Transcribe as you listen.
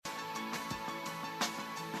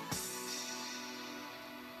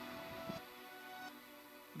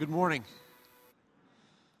Good morning.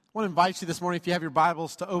 I want to invite you this morning, if you have your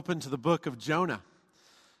Bibles, to open to the book of Jonah.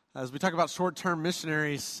 As we talk about short-term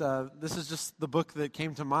missionaries, this is just the book that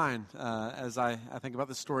came to mind as I think about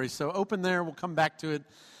this story. So open there. We'll come back to it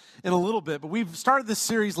in a little bit. But we've started this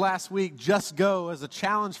series last week, Just Go, as a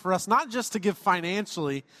challenge for us, not just to give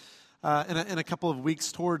financially in a couple of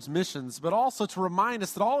weeks towards missions, but also to remind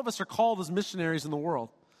us that all of us are called as missionaries in the world.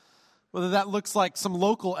 Whether that looks like some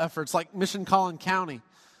local efforts like Mission Collin County,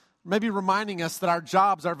 maybe reminding us that our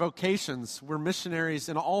jobs, our vocations, we're missionaries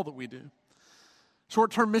in all that we do.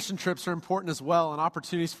 Short-term mission trips are important as well, and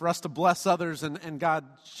opportunities for us to bless others, and God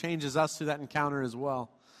changes us through that encounter as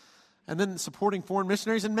well. And then supporting foreign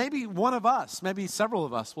missionaries, and maybe one of us, maybe several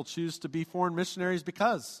of us will choose to be foreign missionaries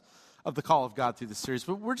because of the call of God through this series.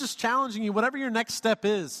 But we're just challenging you, whatever your next step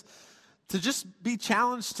is, to just be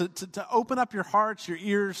challenged, to open up your hearts, your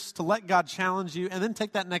ears, to let God challenge you, and then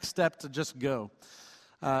take that next step to just go.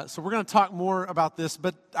 So we're going to talk more about this,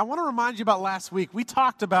 but I want to remind you about last week. We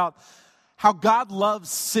talked about how God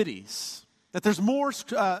loves cities, that there's more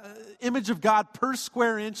image of God per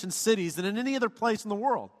square inch in cities than in any other place in the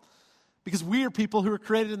world, because we are people who are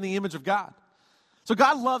created in the image of God. So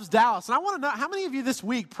God loves Dallas, and I want to know, how many of you this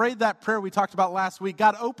week prayed that prayer we talked about last week?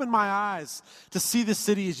 God, open my eyes to see this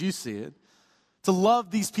city as you see it, to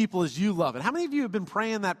love these people as you love it. How many of you have been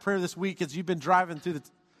praying that prayer this week as you've been driving through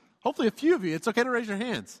hopefully a few of you. It's okay to raise your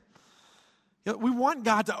hands. You know, we want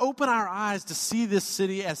God to open our eyes to see this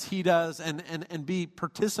city as He does and be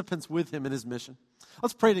participants with Him in His mission.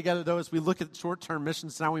 Let's pray together, though, as we look at short-term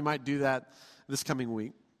missions and how we might do that this coming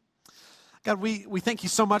week. God, we thank You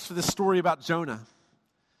so much for this story about Jonah.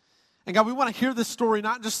 And God, we want to hear this story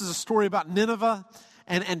not just as a story about Nineveh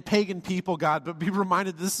and pagan people, God, but be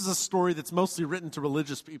reminded this is a story that's mostly written to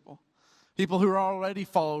religious people. People who are already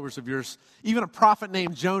followers of Yours. Even a prophet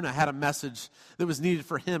named Jonah had a message that was needed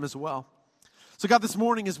for him as well. So God, this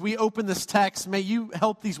morning as we open this text, may You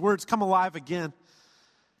help these words come alive again.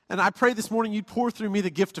 And I pray this morning You'd pour through me the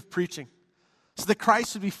gift of preaching so that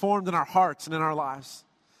Christ would be formed in our hearts and in our lives.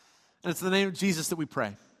 And it's in the name of Jesus that we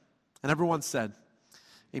pray. And everyone said,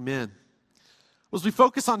 amen. Well, as we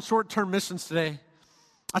focus on short-term missions today,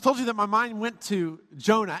 I told you that my mind went to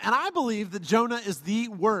Jonah. And I believe that Jonah is the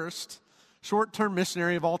worst short-term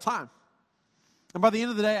missionary of all time. And by the end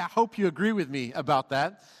of the day, I hope you agree with me about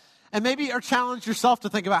that. And maybe or challenge yourself to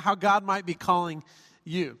think about how God might be calling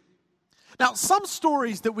you. Now, some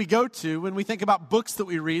stories that we go to when we think about books that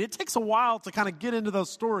we read, it takes a while to kind of get into those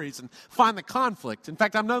stories and find the conflict. In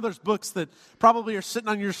fact, I know there's books that probably are sitting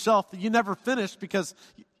on your shelf that you never finished because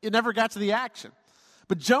you never got to the action.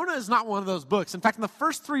 But Jonah is not one of those books. In fact, in the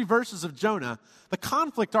first 3 verses of Jonah, the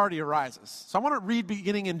conflict already arises. So I want to read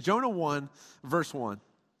beginning in Jonah 1, verse 1.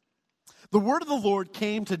 The word of the Lord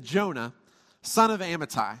came to Jonah, son of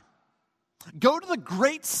Amittai. Go to the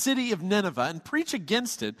great city of Nineveh and preach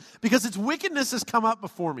against it, because its wickedness has come up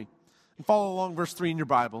before me. And follow along verse 3 in your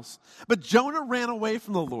Bibles. But Jonah ran away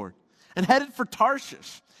from the Lord and headed for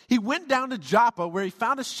Tarshish. He went down to Joppa, where he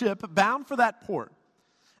found a ship bound for that port.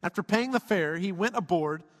 After paying the fare, he went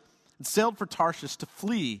aboard and sailed for Tarshish to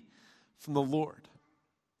flee from the Lord.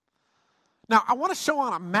 Now, I want to show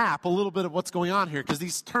on a map a little bit of what's going on here, because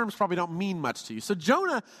these terms probably don't mean much to you. So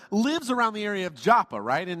Jonah lives around the area of Joppa,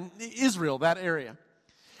 right, in Israel, that area.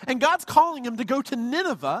 And God's calling him to go to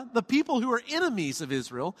Nineveh, the people who are enemies of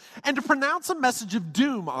Israel, and to pronounce a message of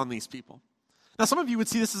doom on these people. Now, some of you would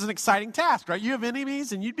see this as an exciting task, right? You have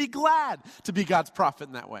enemies, and you'd be glad to be God's prophet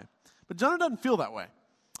in that way. But Jonah doesn't feel that way.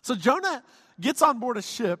 So Jonah gets on board a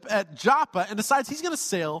ship at Joppa and decides he's going to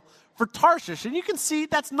sail for Tarshish. And you can see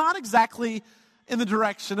that's not exactly in the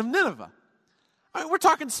direction of Nineveh. I mean, we're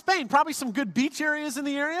talking Spain, probably some good beach areas in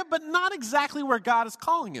the area, but not exactly where God is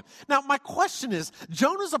calling him. Now, my question is,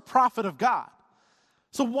 Jonah's a prophet of God.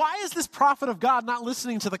 So why is this prophet of God not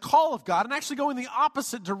listening to the call of God and actually going the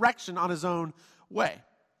opposite direction on his own way?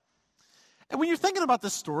 And when you're thinking about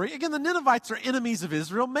this story, again, the Ninevites are enemies of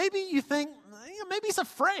Israel. Maybe you think, maybe he's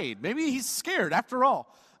afraid. Maybe he's scared. After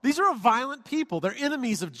all, these are a violent people. They're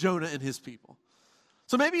enemies of Jonah and his people.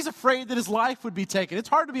 So maybe he's afraid that his life would be taken. It's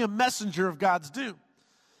hard to be a messenger of God's doom.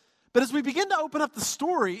 But as we begin to open up the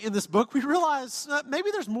story in this book, we realize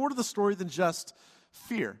maybe there's more to the story than just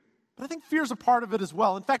fear. But I think fear is a part of it as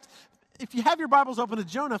well. In fact, if you have your Bibles open to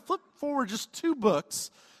Jonah, flip forward just 2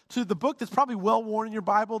 books to the book that's probably well worn in your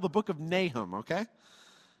Bible, the book of Nahum, okay?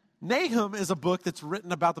 Nahum is a book that's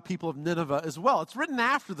written about the people of Nineveh as well. It's written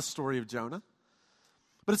after the story of Jonah.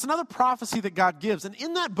 But it's another prophecy that God gives. And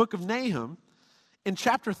in that book of Nahum, in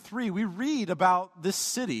chapter 3, we read about this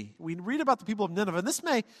city. We read about the people of Nineveh. And this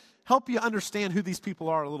may help you understand who these people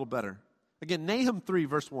are a little better. Again, Nahum 3,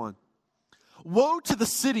 verse 1. Woe to the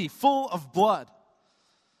city full of blood,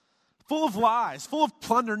 full of lies, full of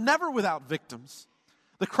plunder, never without victims.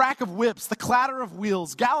 The crack of whips, the clatter of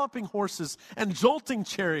wheels, galloping horses, and jolting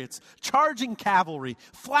chariots, charging cavalry,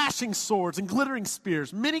 flashing swords and glittering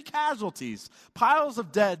spears, many casualties, piles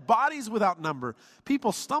of dead, bodies without number,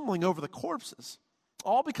 people stumbling over the corpses.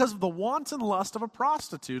 All because of the wanton lust of a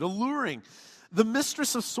prostitute, alluring the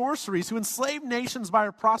mistress of sorceries who enslaved nations by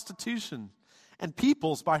her prostitution and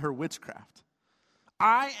peoples by her witchcraft.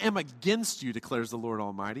 I am against you, declares the Lord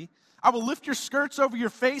Almighty. I will lift your skirts over your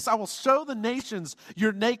face. I will show the nations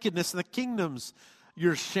your nakedness and the kingdoms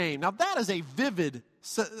your shame. Now that is a vivid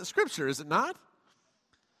scripture, is it not?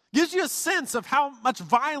 Gives you a sense of how much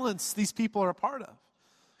violence these people are a part of.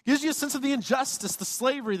 Gives you a sense of the injustice, the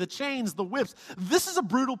slavery, the chains, the whips. This is a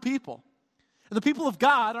brutal people. And the people of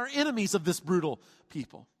God are enemies of this brutal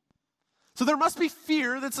people. So there must be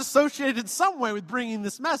fear that's associated in some way with bringing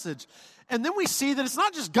this message. And then we see that it's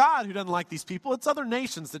not just God who doesn't like these people, it's other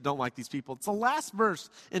nations that don't like these people. It's the last verse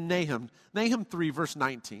in Nahum 3, verse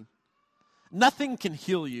 19. Nothing can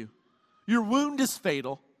heal you. Your wound is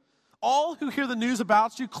fatal. All who hear the news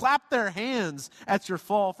about you clap their hands at your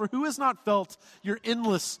fall, for who has not felt your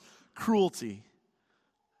endless cruelty?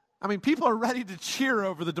 I mean, people are ready to cheer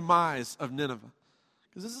over the demise of Nineveh,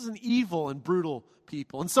 because this is an evil and brutal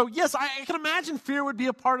people. And so, yes, I can imagine fear would be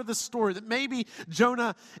a part of this story, that maybe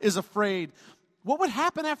Jonah is afraid. What would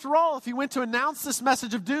happen, after all, if he went to announce this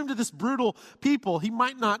message of doom to this brutal people? He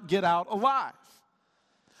might not get out alive.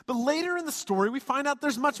 But later in the story, we find out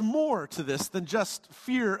there's much more to this than just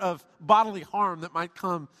fear of bodily harm that might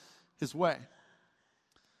come his way.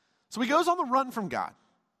 So he goes on the run from God.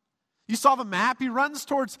 You saw the map. He runs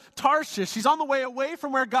towards Tarshish. He's on the way away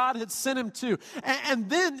from where God had sent him to. And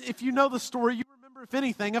then, if you know the story, you remember, if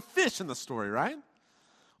anything, a fish in the story, right?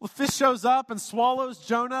 Well, the fish shows up and swallows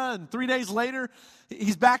Jonah, and 3 days later,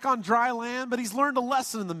 he's back on dry land, but he's learned a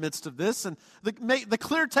lesson in the midst of this. And the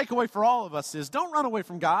clear takeaway for all of us is, don't run away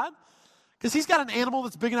from God, because he's got an animal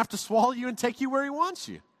that's big enough to swallow you and take you where he wants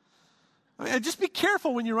you. I mean, just be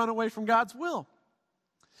careful when you run away from God's will.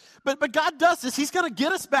 But God does this. He's going to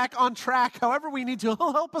get us back on track however we need to.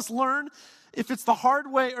 He'll help us learn if it's the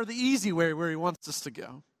hard way or the easy way where he wants us to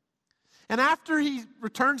go. And after he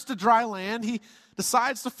returns to dry land, he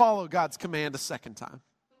decides to follow God's command a second time.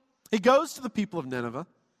 He goes to the people of Nineveh.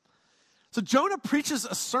 So Jonah preaches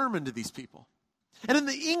a sermon to these people. And in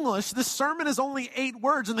the English, this sermon is only 8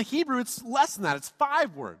 words. In the Hebrew, it's less than that. It's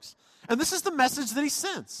 5 words. And this is the message that he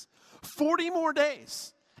sends. 40 more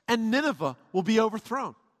days, and Nineveh will be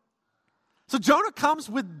overthrown. So Jonah comes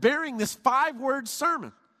with bearing this 5-word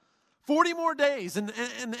sermon. 40 more days, and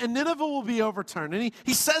Nineveh will be overturned. And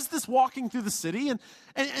he says this walking through the city. And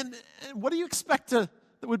what do you expect that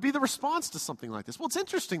would be the response to something like this? Well, it's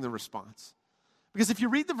interesting, the response. Because if you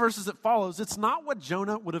read the verses that follows, it's not what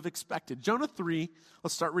Jonah would have expected. Jonah 3,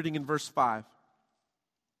 let's start reading in verse 5.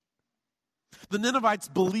 The Ninevites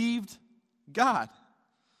believed God.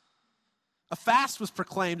 A fast was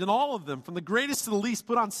proclaimed, and all of them, from the greatest to the least,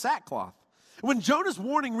 put on sackcloth. When Jonah's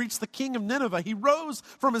warning reached the king of Nineveh, he rose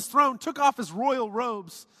from his throne, took off his royal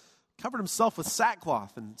robes, covered himself with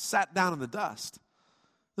sackcloth, and sat down in the dust.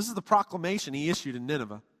 This is the proclamation he issued in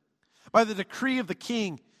Nineveh. By the decree of the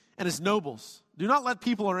king and his nobles, do not let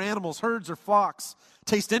people or animals, herds or flocks,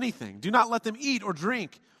 taste anything. Do not let them eat or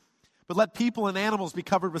drink, but let people and animals be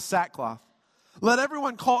covered with sackcloth. Let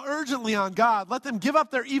everyone call urgently on God. Let them give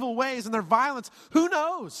up their evil ways and their violence. Who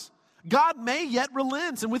knows? God may yet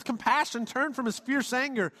relent and with compassion turn from his fierce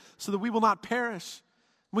anger so that we will not perish.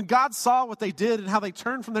 When God saw what they did and how they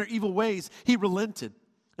turned from their evil ways, he relented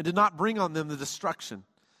and did not bring on them the destruction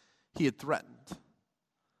he had threatened.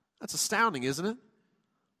 That's astounding, isn't it?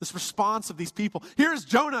 This response of these people. Here is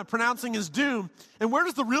Jonah pronouncing his doom. And where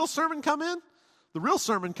does the real sermon come in? The real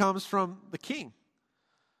sermon comes from the king.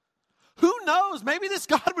 Who knows? Maybe this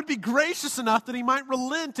God would be gracious enough that he might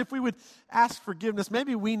relent if we would ask forgiveness.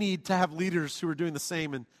 Maybe we need to have leaders who are doing the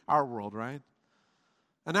same in our world, right?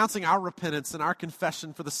 Announcing our repentance and our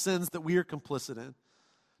confession for the sins that we are complicit in.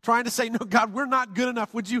 Trying to say, no, God, we're not good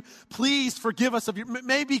enough. Would you please forgive us of your...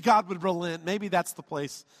 Maybe God would relent. Maybe that's the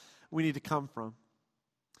place we need to come from.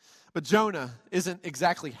 But Jonah isn't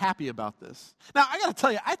exactly happy about this. Now, I got to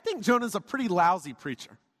tell you, I think Jonah's a pretty lousy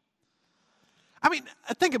preacher. I mean,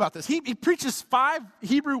 think about this. He preaches 5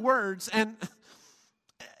 Hebrew words, and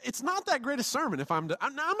it's not that great a sermon.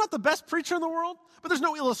 I'm not the best preacher in the world, but there's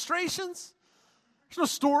no illustrations. There's no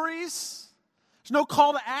stories. There's no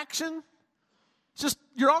call to action. It's just,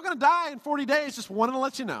 you're all going to die in 40 days. Just wanted to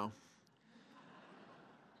let you know.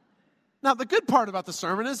 Now, the good part about the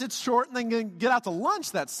sermon is it's short and they can get out to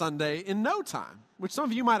lunch that Sunday in no time, which some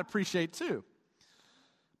of you might appreciate too.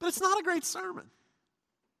 But it's not a great sermon.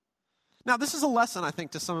 Now, this is a lesson, I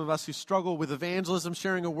think, to some of us who struggle with evangelism,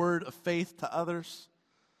 sharing a word of faith to others.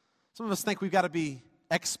 Some of us think we've got to be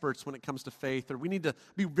experts when it comes to faith, or we need to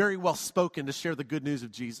be very well spoken to share the good news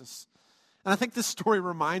of Jesus. And I think this story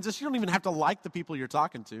reminds us you don't even have to like the people you're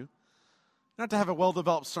talking to. You don't have to have a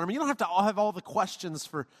well-developed sermon. You don't have to have all the questions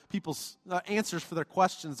for people's answers for their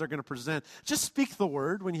questions they're going to present. Just speak the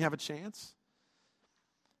word when you have a chance.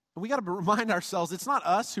 And we got to remind ourselves it's not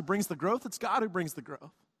us who brings the growth, it's God who brings the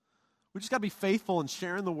growth. We just got to be faithful in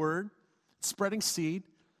sharing the word, spreading seed,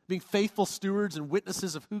 being faithful stewards and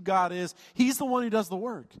witnesses of who God is. He's the one who does the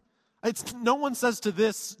work. No one says to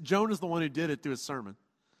this, Jonah's the one who did it through his sermon.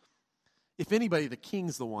 If anybody, the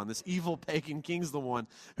king's the one. This evil pagan king's the one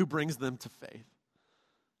who brings them to faith.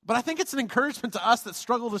 But I think it's an encouragement to us that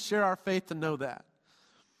struggle to share our faith to know that.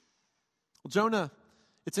 Well, Jonah,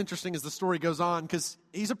 it's interesting as the story goes on because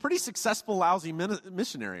he's a pretty successful, lousy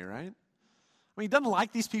missionary, right? I mean, he doesn't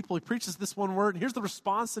like these people. He preaches this one word, and here's the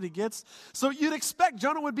response that he gets. So you'd expect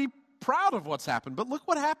Jonah would be proud of what's happened. But look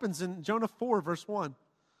what happens in Jonah 4, verse 1.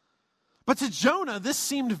 But to Jonah, this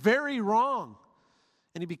seemed very wrong,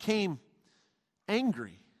 and he became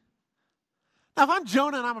angry. Now, if I'm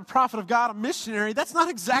Jonah and I'm a prophet of God, a missionary, that's not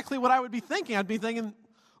exactly what I would be thinking. I'd be thinking,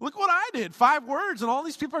 look what I did, 5 words, and all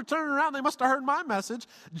these people are turning around. They must have heard my message.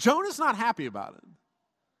 Jonah's not happy about it.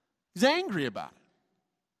 He's angry about it.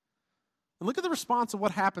 And look at the response of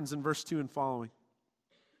what happens in verse 2 and following.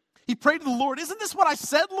 He prayed to the Lord, isn't this what I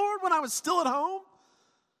said, Lord, when I was still at home?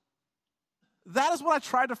 That is what I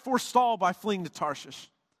tried to forestall by fleeing to Tarshish.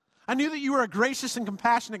 I knew that you were a gracious and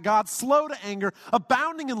compassionate God, slow to anger,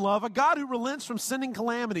 abounding in love, a God who relents from sending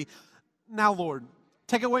calamity. Now, Lord,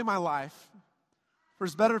 take away my life, for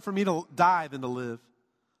it's better for me to die than to live.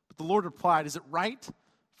 But the Lord replied, is it right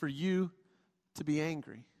for you to be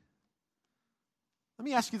angry? Let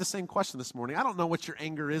me ask you the same question this morning. I don't know what your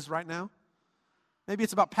anger is right now. Maybe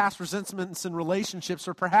it's about past resentments in relationships,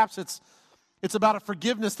 or perhaps it's about a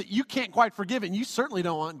forgiveness that you can't quite forgive, and you certainly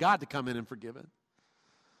don't want God to come in and forgive it.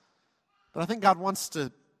 But I think God wants to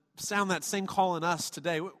sound that same call in us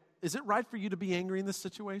today. Is it right for you to be angry in this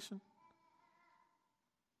situation?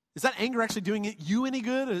 Is that anger actually doing you any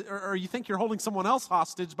good, or you think you're holding someone else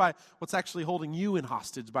hostage by what's actually holding you in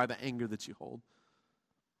hostage by the anger that you hold?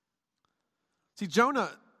 See, Jonah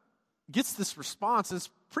gets this response, and it's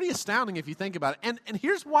pretty astounding if you think about it. And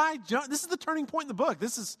here's why, this is the turning point in the book.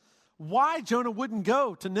 This is why Jonah wouldn't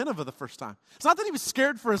go to Nineveh the first time. It's not that he was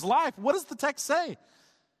scared for his life. What does the text say?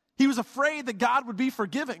 He was afraid that God would be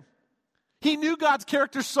forgiving. He knew God's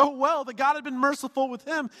character so well that God had been merciful with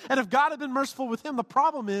him. And if God had been merciful with him, the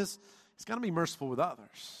problem is he's going to be merciful with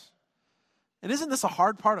others. And isn't this a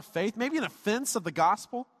hard part of faith? Maybe an offense of the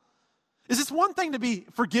gospel? Is this one thing to be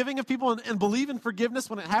forgiving of people and believe in forgiveness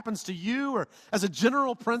when it happens to you or as a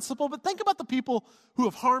general principle? But think about the people who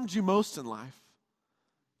have harmed you most in life.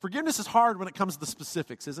 Forgiveness is hard when it comes to the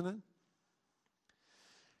specifics, isn't it?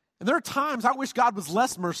 And there are times I wish God was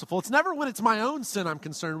less merciful. It's never when it's my own sin I'm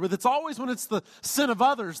concerned with. It's always when it's the sin of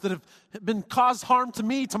others that have been caused harm to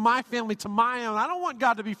me, to my family, to my own. I don't want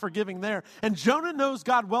God to be forgiving there. And Jonah knows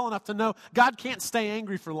God well enough to know God can't stay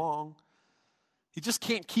angry for long. He just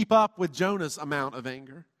can't keep up with Jonah's amount of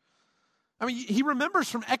anger. I mean, he remembers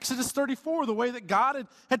from Exodus 34 the way that God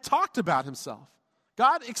had talked about himself.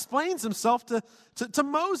 God explains himself to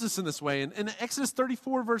Moses in this way in Exodus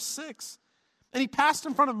 34, verse 6. And he passed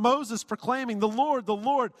in front of Moses proclaiming, the Lord,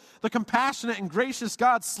 the compassionate and gracious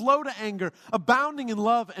God, slow to anger, abounding in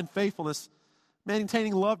love and faithfulness,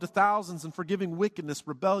 maintaining love to thousands and forgiving wickedness,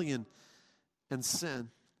 rebellion, and sin.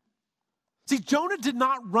 See, Jonah did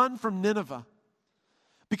not run from Nineveh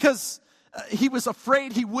because he was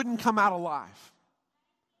afraid he wouldn't come out alive.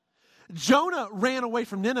 Jonah ran away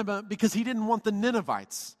from Nineveh because he didn't want the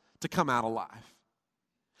Ninevites to come out alive.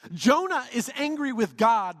 Jonah is angry with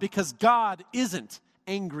God because God isn't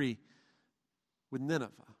angry with Nineveh.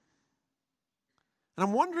 And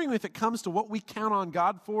I'm wondering if it comes to what we count on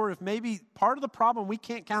God for, if maybe part of the problem we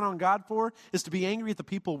can't count on God for is to be angry at the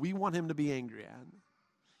people we want him to be angry at.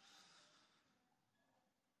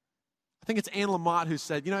 I think it's Anne Lamott who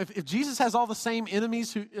said, if Jesus has all the same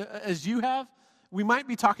enemies as you have, we might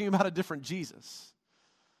be talking about a different Jesus.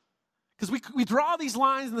 Because we draw these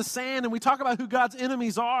lines in the sand and we talk about who God's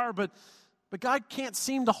enemies are, but God can't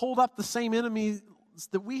seem to hold up the same enemies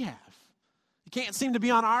that we have. He can't seem to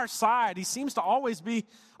be on our side. He seems to always be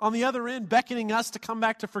on the other end, beckoning us to come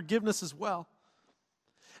back to forgiveness as well.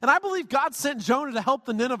 And I believe God sent Jonah to help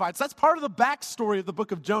the Ninevites. That's part of the backstory of the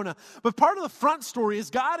book of Jonah. But part of the front story is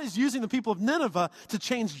God is using the people of Nineveh to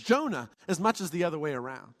change Jonah as much as the other way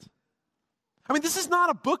around. I mean, this is not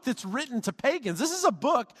a book that's written to pagans. This is a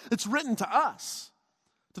book that's written to us,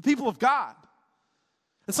 the people of God.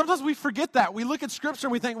 And sometimes we forget that. We look at Scripture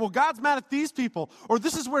and we think, well, God's mad at these people, or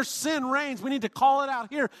this is where sin reigns. We need to call it out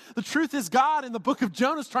here. The truth is, God in the book of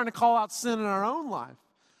Jonah is trying to call out sin in our own life.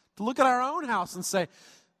 To look at our own house and say,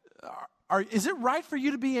 is it right for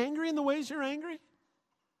you to be angry in the ways you're angry?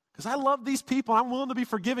 Because I love these people. I'm willing to be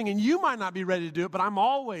forgiving, and you might not be ready to do it, but I'm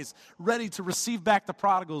always ready to receive back the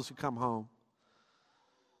prodigals who come home.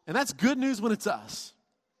 And that's good news when it's us.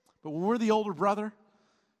 But when we're the older brother,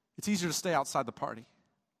 it's easier to stay outside the party.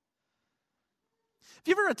 Have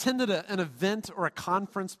you ever attended an event or a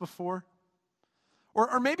conference before?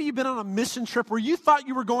 Or maybe you've been on a mission trip where you thought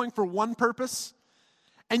you were going for one purpose,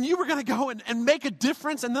 and you were going to go and make a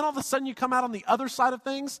difference, and then all of a sudden you come out on the other side of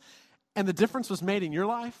things, and the difference was made in your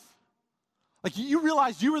life? Like you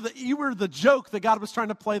realized you were the joke that God was trying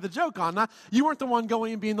to play the joke on. You weren't the one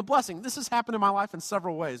going and being the blessing. This has happened in my life in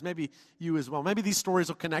several ways. Maybe you as well. Maybe these stories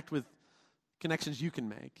will connect with connections you can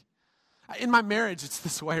make. In my marriage, it's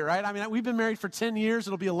this way, right? I mean, we've been married for 10 years.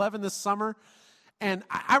 It'll be 11 this summer. And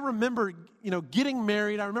I remember, getting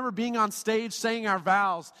married. I remember being on stage saying our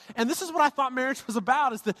vows. And this is what I thought marriage was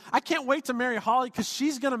about, is that I can't wait to marry Holly because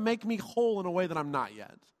she's going to make me whole in a way that I'm not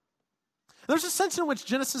yet. There's a sense in which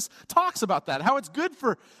Genesis talks about that, how it's good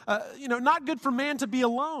for, not good for man to be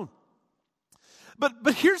alone.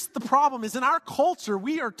 But here's the problem, is in our culture,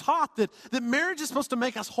 we are taught that marriage is supposed to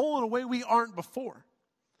make us whole in a way we aren't before.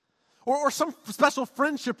 Or some special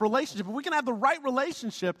friendship relationship. If we can have the right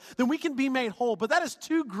relationship, then we can be made whole. But that is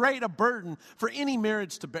too great a burden for any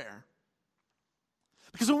marriage to bear.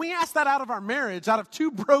 Because when we ask that out of our marriage, out of two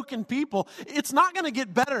broken people, it's not going to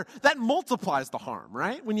get better. That multiplies the harm,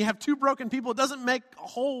 right? When you have two broken people, it doesn't make a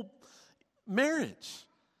whole marriage.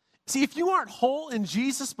 See, if you aren't whole in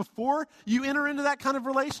Jesus before you enter into that kind of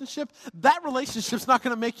relationship, that relationship's not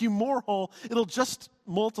going to make you more whole. It'll just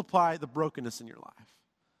multiply the brokenness in your life.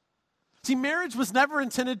 See, marriage was never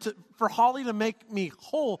intended for Holly to make me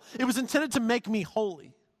whole. It was intended to make me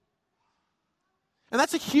holy. And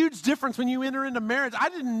that's a huge difference when you enter into marriage. I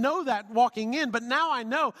didn't know that walking in, but now I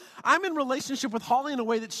know. I'm in relationship with Holly in a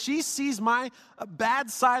way that she sees my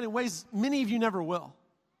bad side in ways many of you never will.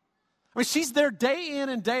 I mean, she's there day in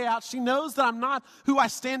and day out. She knows that I'm not who I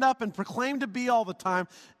stand up and proclaim to be all the time.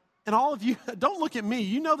 And all of you, don't look at me.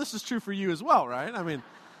 You know this is true for you as well, right? I mean,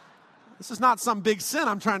 this is not some big sin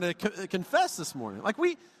I'm trying to confess this morning.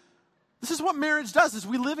 This is what marriage does, is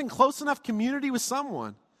we live in close enough community with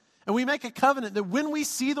someone, and we make a covenant that when we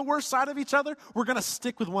see the worst side of each other, we're going to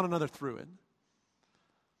stick with one another through it.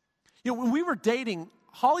 When we were dating,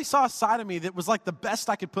 Holly saw a side of me that was like the best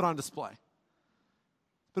I could put on display.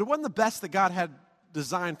 But it wasn't the best that God had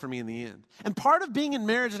designed for me in the end. And part of being in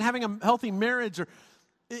marriage and having a healthy marriage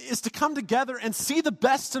is to come together and see the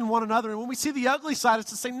best in one another. And when we see the ugly side,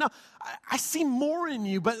 it's to say, no, I see more in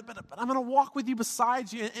you, but I'm going to walk with you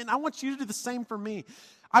beside you, and I want you to do the same for me.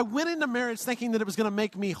 I went into marriage thinking that it was going to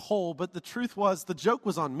make me whole, but the truth was, the joke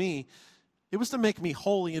was on me. It was to make me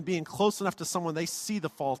holy, and being close enough to someone, they see the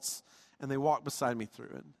faults, and they walk beside me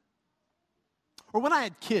through it. Or when I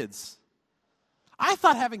had kids, I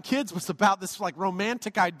thought having kids was about this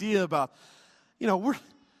romantic idea about,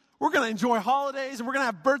 we're going to enjoy holidays, and we're going to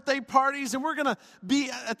have birthday parties, and we're going to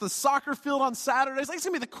be at the soccer field on Saturdays. It's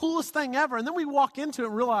going to be the coolest thing ever. And then we walk into it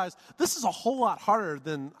and realize this is a whole lot harder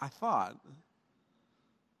than I thought.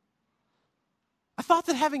 I thought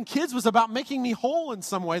that having kids was about making me whole in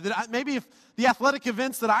some way, that maybe if the athletic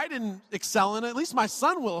events that I didn't excel in, at least my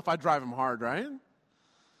son will if I drive him hard, right?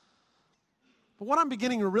 But what I'm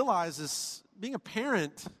beginning to realize is being a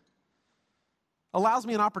parent allows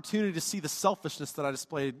me an opportunity to see the selfishness that I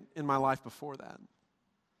displayed in my life before that.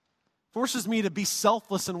 Forces me to be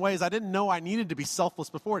selfless in ways I didn't know I needed to be selfless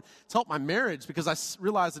before. It's helped my marriage because I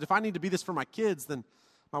realized that if I need to be this for my kids, then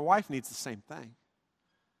my wife needs the same thing.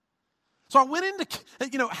 So I went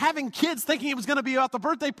into, having kids thinking it was going to be about the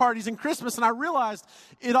birthday parties and Christmas, and I realized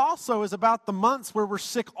it also is about the months where we're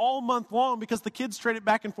sick all month long because the kids trade it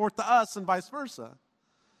back and forth to us and vice versa.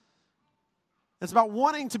 It's about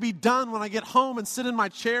wanting to be done when I get home and sit in my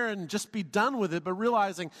chair and just be done with it, but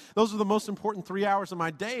realizing those are the most important 3 hours of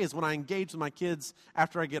my day is when I engage with my kids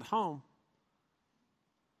after I get home.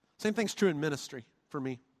 Same thing's true in ministry for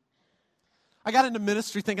me. I got into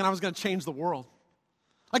ministry thinking I was going to change the world.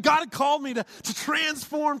 God had called me to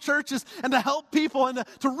transform churches and to help people and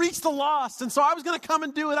to reach the lost. And so I was going to come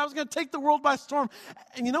and do it. I was going to take the world by storm.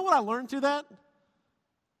 And you know what I learned through that?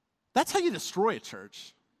 That's how you destroy a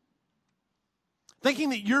church. Thinking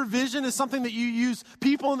that your vision is something that you use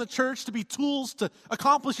people in the church to be tools to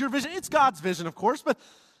accomplish your vision. It's God's vision, of course, but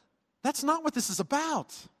that's not what this is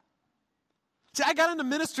about. See, I got into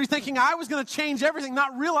ministry thinking I was going to change everything,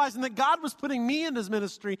 not realizing that God was putting me in his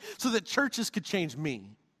ministry so that churches could change me.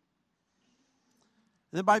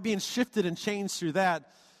 And that by being shifted and changed through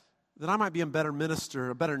that, then I might be a better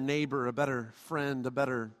minister, a better neighbor, a better friend, a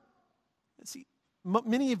better... See,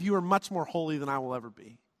 many of you are much more holy than I will ever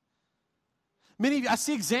be. Many of you, I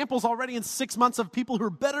see examples already in 6 months of people who are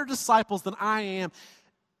better disciples than I am.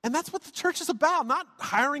 And that's what the church is about, not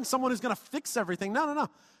hiring someone who's going to fix everything. No.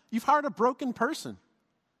 You've hired a broken person.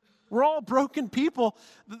 We're all broken people.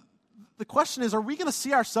 The question is, are we going to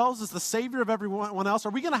see ourselves as the savior of everyone else? Are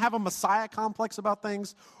we going to have a Messiah complex about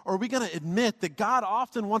things? Or are we going to admit that God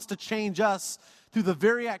often wants to change us through the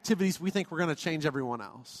very activities we think we're going to change everyone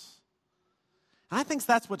else? And I think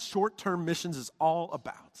that's what short-term missions is all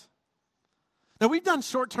about. Now, we've done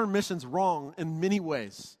short-term missions wrong in many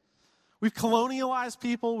ways. We've colonialized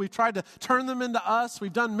people. We've tried to turn them into us.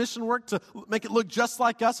 We've done mission work to make it look just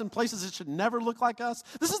like us in places it should never look like us.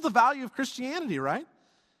 This is the value of Christianity, right?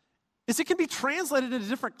 Is it can be translated into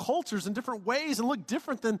different cultures in different ways and look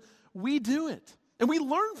different than we do it. And we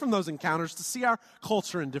learn from those encounters to see our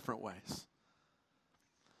culture in different ways.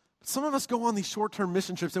 But some of us go on these short-term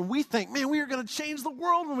mission trips and we think, man, we are going to change the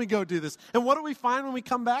world when we go do this. And what do we find when we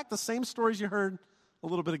come back? The same stories you heard a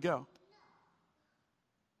little bit ago.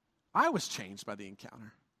 I was changed by the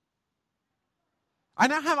encounter. I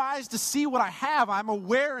now have eyes to see what I have. I'm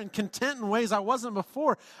aware and content in ways I wasn't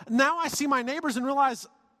before. Now I see my neighbors and realize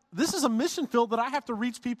this is a mission field that I have to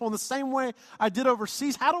reach people in the same way I did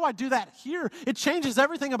overseas. How do I do that here? It changes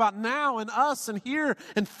everything about now and us and here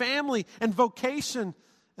and family and vocation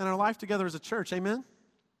and our life together as a church. Amen?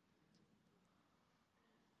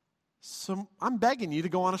 So I'm begging you to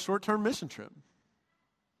go on a short-term mission trip.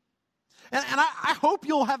 And I hope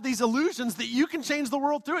you'll have these illusions that you can change the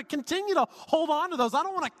world through it. Continue to hold on to those. I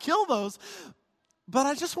don't want to kill those. But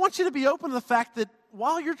I just want you to be open to the fact that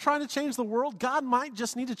while you're trying to change the world, God might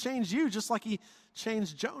just need to change you just like he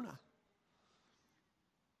changed Jonah.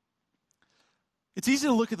 It's easy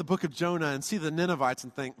to look at the book of Jonah and see the Ninevites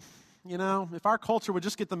and think, you know, if our culture would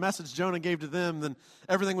just get the message Jonah gave to them, then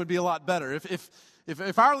everything would be a lot better.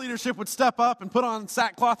 If our leadership would step up and put on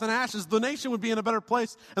sackcloth and ashes, the nation would be in a better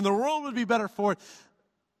place and the world would be better for it.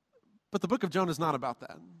 But the book of Jonah is not about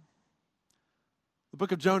that. The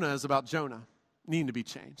book of Jonah is about Jonah needing to be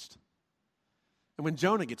changed. And when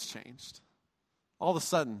Jonah gets changed, all of a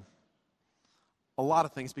sudden, a lot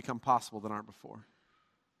of things become possible that aren't before.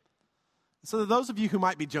 So those of you who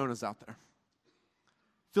might be Jonahs out there,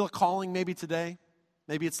 feel a calling maybe today,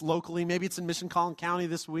 maybe it's locally, maybe it's in Mission Collin County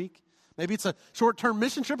this week, maybe it's a short-term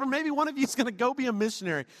mission trip, or maybe one of you is going to go be a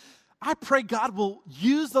missionary. I pray God will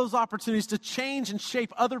use those opportunities to change and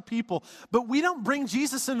shape other people, but we don't bring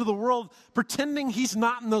Jesus into the world pretending he's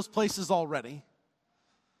not in those places already.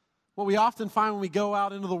 What we often find when we go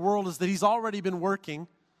out into the world is that he's already been working,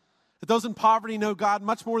 that those in poverty know God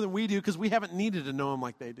much more than we do because we haven't needed to know him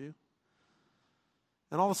like they do.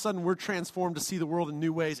 And all of a sudden, we're transformed to see the world in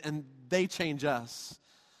new ways, and they change us.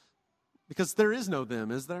 Because there is no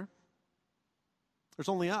them, is there? There's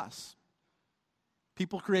only us.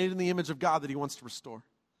 People created in the image of God that he wants to restore.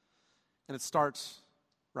 And it starts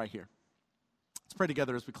right here. Let's pray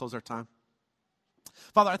together as we close our time.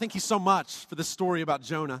 Father, I thank you so much for this story about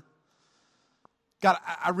Jonah. God,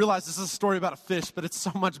 I realize this is a story about a fish, but it's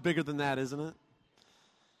so much bigger than that, isn't it?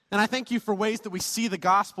 And I thank you for ways that we see the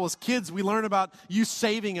gospel. As kids, we learn about you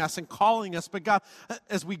saving us and calling us. But God,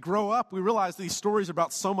 as we grow up, we realize these stories are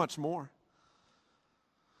about so much more.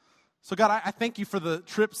 So God, I thank you for the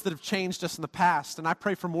trips that have changed us in the past. And I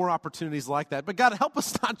pray for more opportunities like that. But God, help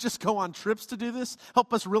us not just go on trips to do this.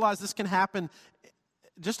 Help us realize this can happen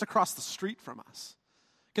just across the street from us.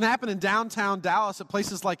 It can happen in downtown Dallas at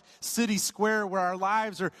places like City Square where our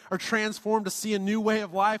lives are transformed to see a new way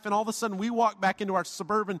of life, and all of a sudden we walk back into our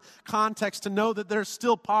suburban context to know that there's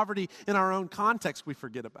still poverty in our own context we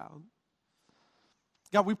forget about.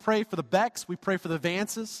 God, we pray for the Becks, we pray for the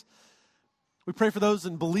Vances, we pray for those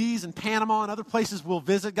in Belize and Panama and other places we'll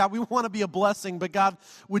visit. God, we want to be a blessing, but God,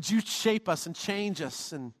 would you shape us and change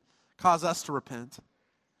us and cause us to repent?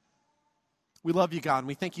 We love you, God, and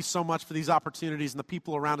we thank you so much for these opportunities and the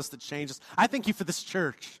people around us that change us. I thank you for this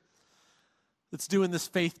church that's doing this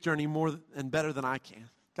faith journey more and better than I can.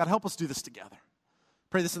 God, help us do this together.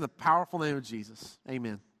 Pray this in the powerful name of Jesus.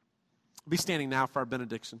 Amen. We'll be standing now for our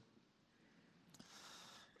benediction.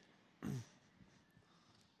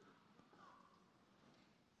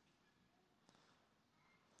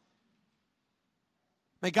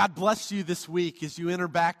 May God bless you this week as you enter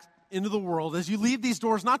back into the world, as you leave these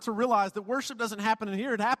doors, not to realize that worship doesn't happen in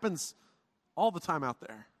here. It happens all the time out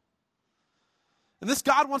there. And this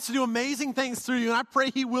God wants to do amazing things through you, and I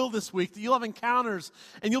pray He will this week, that you'll have encounters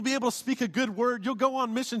and you'll be able to speak a good word. You'll go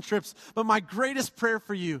on mission trips. But my greatest prayer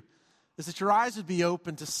for you is that your eyes would be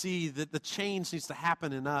open to see that the change needs to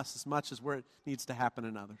happen in us as much as where it needs to happen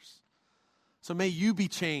in others. So may you be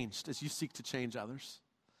changed as you seek to change others.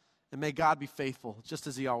 And may God be faithful, just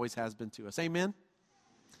as He always has been to us. Amen?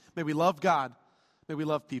 May we love God. May we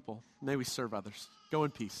love people. May we serve others. Go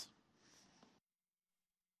in peace.